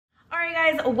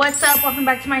Alright guys, what's up? Welcome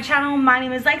back to my channel. My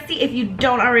name is Lexi. If you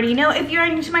don't already know, if you're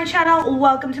new to my channel,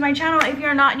 welcome to my channel. If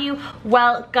you're not new,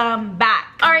 welcome back.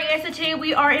 Alright guys, so today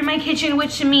we are in my kitchen,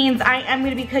 which means I am going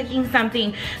to be cooking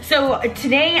something. So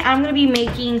today I'm going to be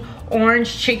making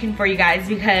orange chicken for you guys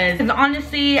because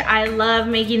honestly I love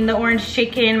making the orange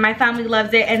chicken. My family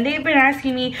loves it and they've been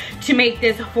asking me to make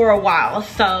this for a while.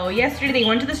 So yesterday they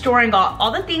went to the store and got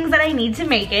all the things that I need to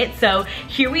make it. So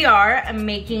here we are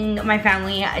making my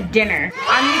family dinner.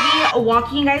 I'm gonna be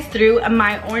walking you guys through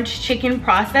my orange chicken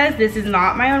process. This is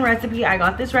not my own recipe. I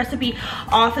got this recipe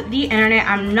off the internet.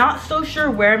 I'm not so sure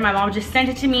where. My mom just sent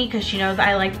it to me because she knows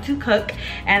I like to cook,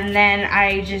 and then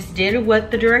I just did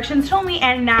what the directions told me,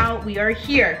 and now we are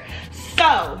here.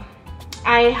 So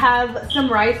I have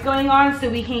some rice going on so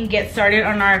we can get started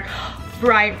on our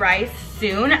fried rice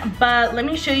soon, but let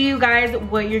me show you guys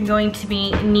what you're going to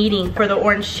be needing for the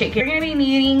orange chicken. You're gonna be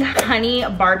needing honey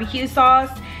barbecue sauce.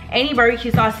 Any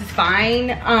barbecue sauce is fine.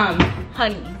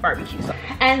 Honey barbecue sauce.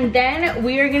 And then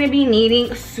we are gonna be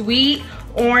needing sweet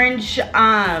orange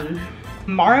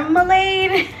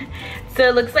marmalade. So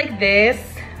it looks like this.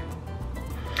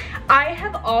 I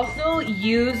have also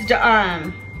used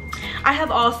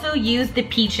the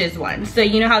peaches one. So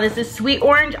you know how this is sweet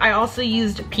orange? I also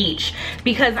used peach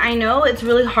because I know it's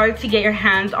really hard to get your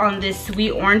hands on this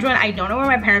sweet orange one. I don't know where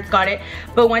my parents got it,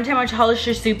 but one time I went to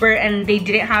Hollister Super and they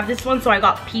didn't have this one, so I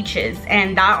got peaches,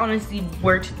 and that honestly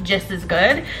worked just as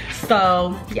good.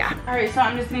 So yeah. All right, so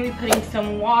I'm just gonna be putting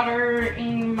some water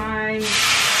in my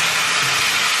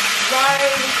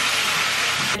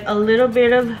rice, a little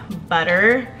bit of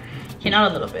butter. Okay,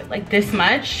 not a little bit, like this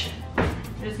much. I'm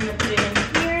just gonna put it in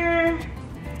here,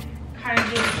 kind of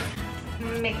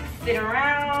just mix it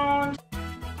around.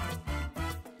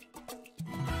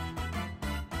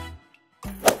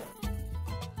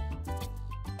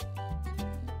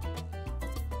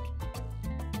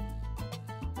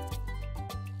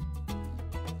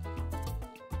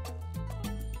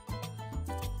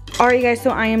 Alright guys,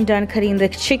 so I am done cutting the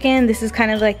chicken. This is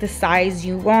kind of like the size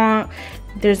you want.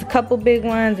 There's a couple big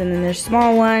ones and then there's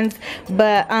small ones,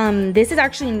 but this is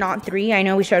actually not 3. I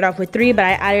know we started off with 3, but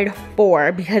I added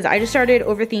 4 because I just started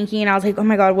overthinking and I was like, oh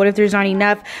my god, what if there's not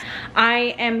enough?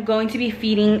 I am going to be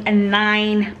feeding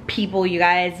 9 people, you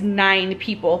guys, 9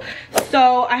 people.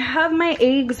 So I have my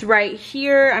eggs right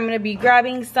here. I'm gonna be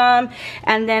grabbing some,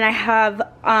 and then I have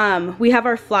we have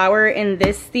our flour in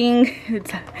this thing.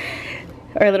 It's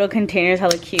our little containers,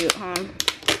 hella cute, huh?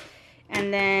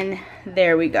 And then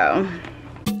there we go.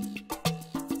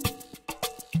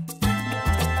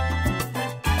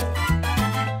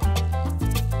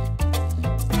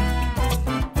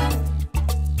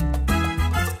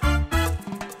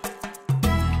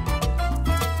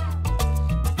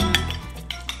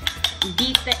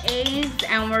 Beat the eggs,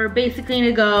 and we're basically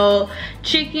gonna go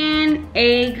chicken,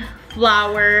 egg,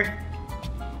 flour,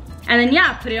 and then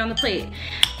yeah, put it on the plate.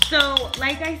 So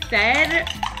like I said,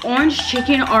 orange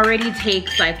chicken already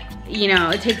takes, like, you know,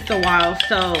 it takes a while.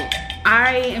 So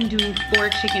I am doing 4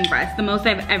 chicken breasts. The most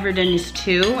I've ever done is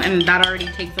 2, and that already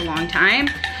takes a long time.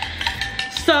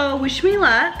 So wish me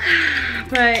luck,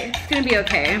 but it's gonna be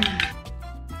okay.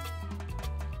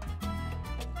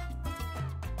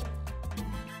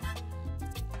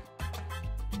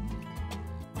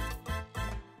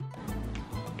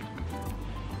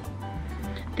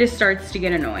 This starts to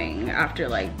get annoying after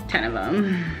like 10 of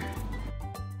them.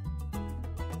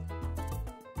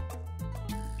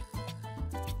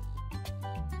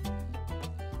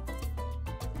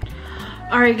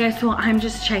 Alright guys, so I'm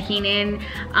just checking in.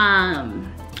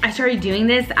 I started doing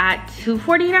this at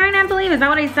 2:49, I believe. Is that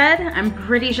what I said? I'm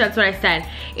pretty sure that's what I said.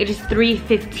 It is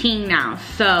 3:15 now.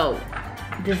 So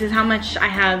this is how much I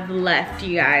have left,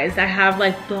 you guys. I have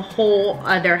like the whole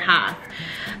other half.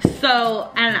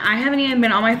 So, and I haven't even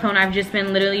been on my phone. I've just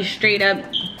been literally straight up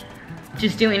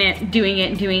just doing it.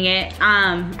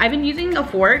 I've been using a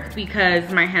fork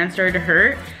because my hand started to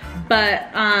hurt, but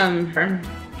I'm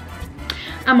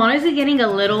honestly getting a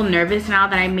little nervous now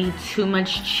that I made too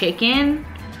much chicken.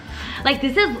 Like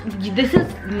this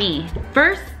is me.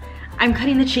 First, I'm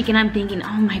cutting the chicken, I'm thinking,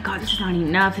 oh my god, this is not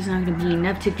enough. This is not gonna be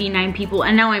enough to feed 9 people.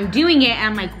 And now I'm doing it and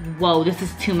I'm like, whoa, this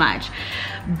is too much.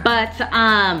 But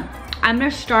I'm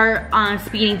gonna start on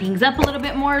speeding things up a little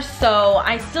bit more. So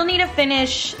I still need to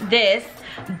finish this,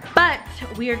 but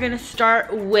we are gonna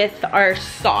start with our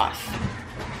sauce.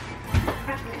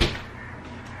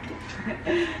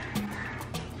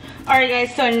 Alright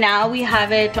guys, so now we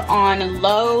have it on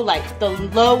low, like the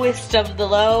lowest of the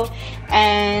low,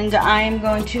 and I'm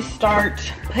going to start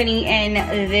putting in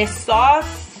this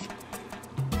sauce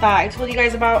that I told you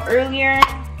guys about earlier.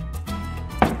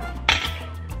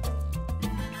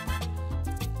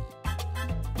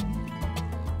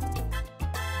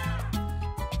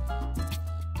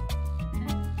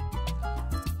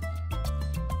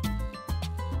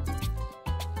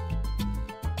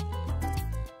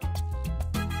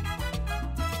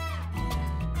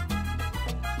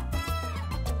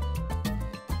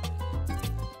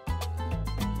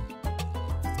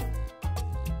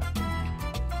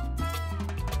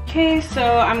 Okay, so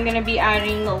I'm gonna be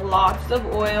adding lots of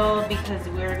oil because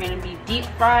we're gonna be deep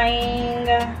frying.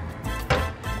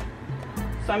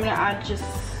 So I'm gonna add just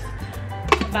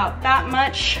about that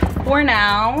much for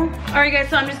now. All right guys,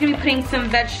 so I'm just gonna be putting some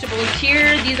vegetables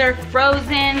here. These are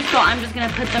frozen, so I'm just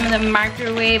gonna put them in the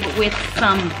microwave with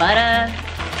some butter.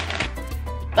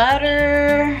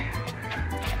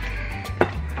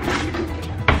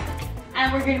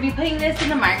 And we're gonna be putting this in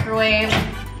the microwave.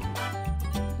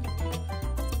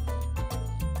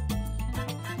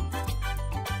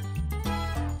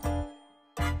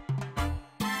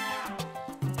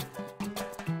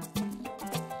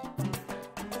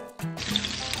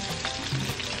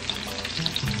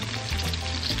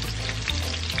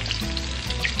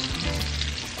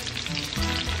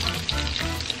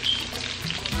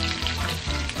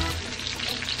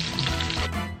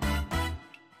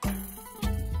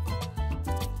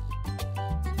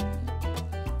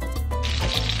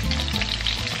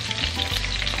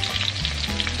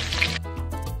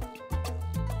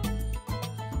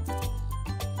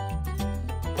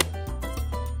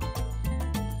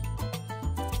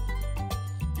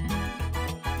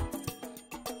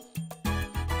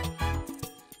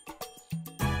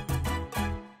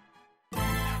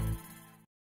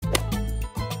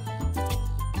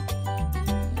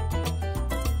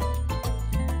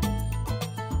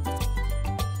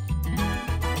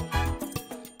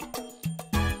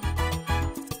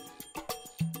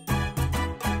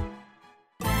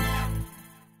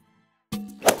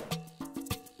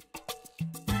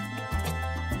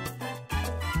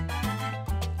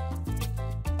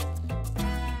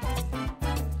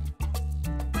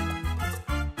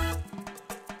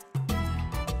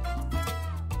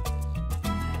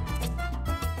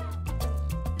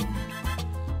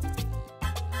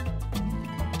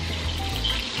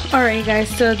 Alright guys,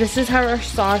 so this is how our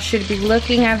sauce should be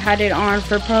looking. I've had it on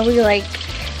for probably like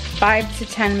 5 to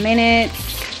 10 minutes.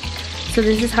 So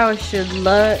this is how it should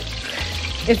look.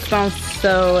 It smells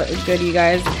so good, you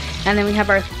guys. And then we have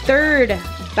our third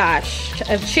batch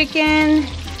of chicken.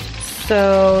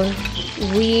 So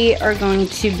we are going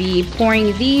to be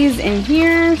pouring these in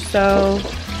here. So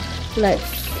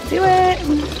let's do it.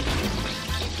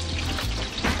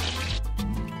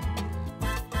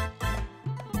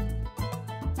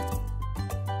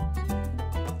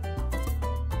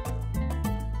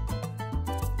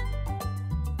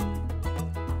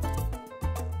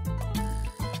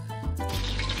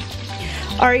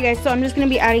 Alright guys, so I'm just going to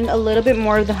be adding a little bit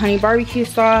more of the honey barbecue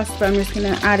sauce. So I'm just going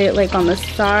to add it like on the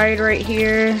side right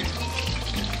here.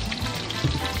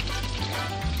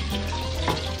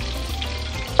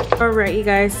 Alright you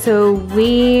guys, so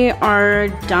we are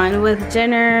done with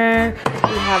dinner.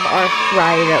 We have our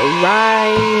fried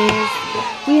rice.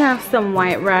 We have some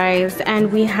white rice.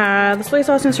 And we have soy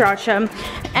sauce and sriracha.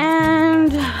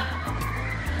 And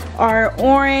our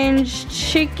orange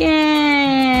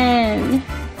chicken.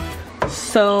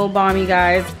 So bomb, you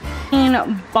guys.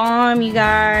 And bomb, you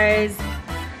guys.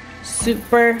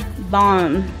 Super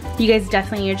bomb. You guys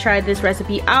definitely need to try this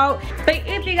recipe out. But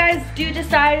if you guys do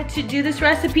decide to do this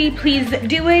recipe, please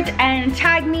do it and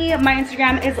tag me. My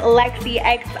Instagram is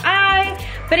LexiXI.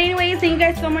 But anyways, thank you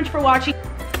guys so much for watching.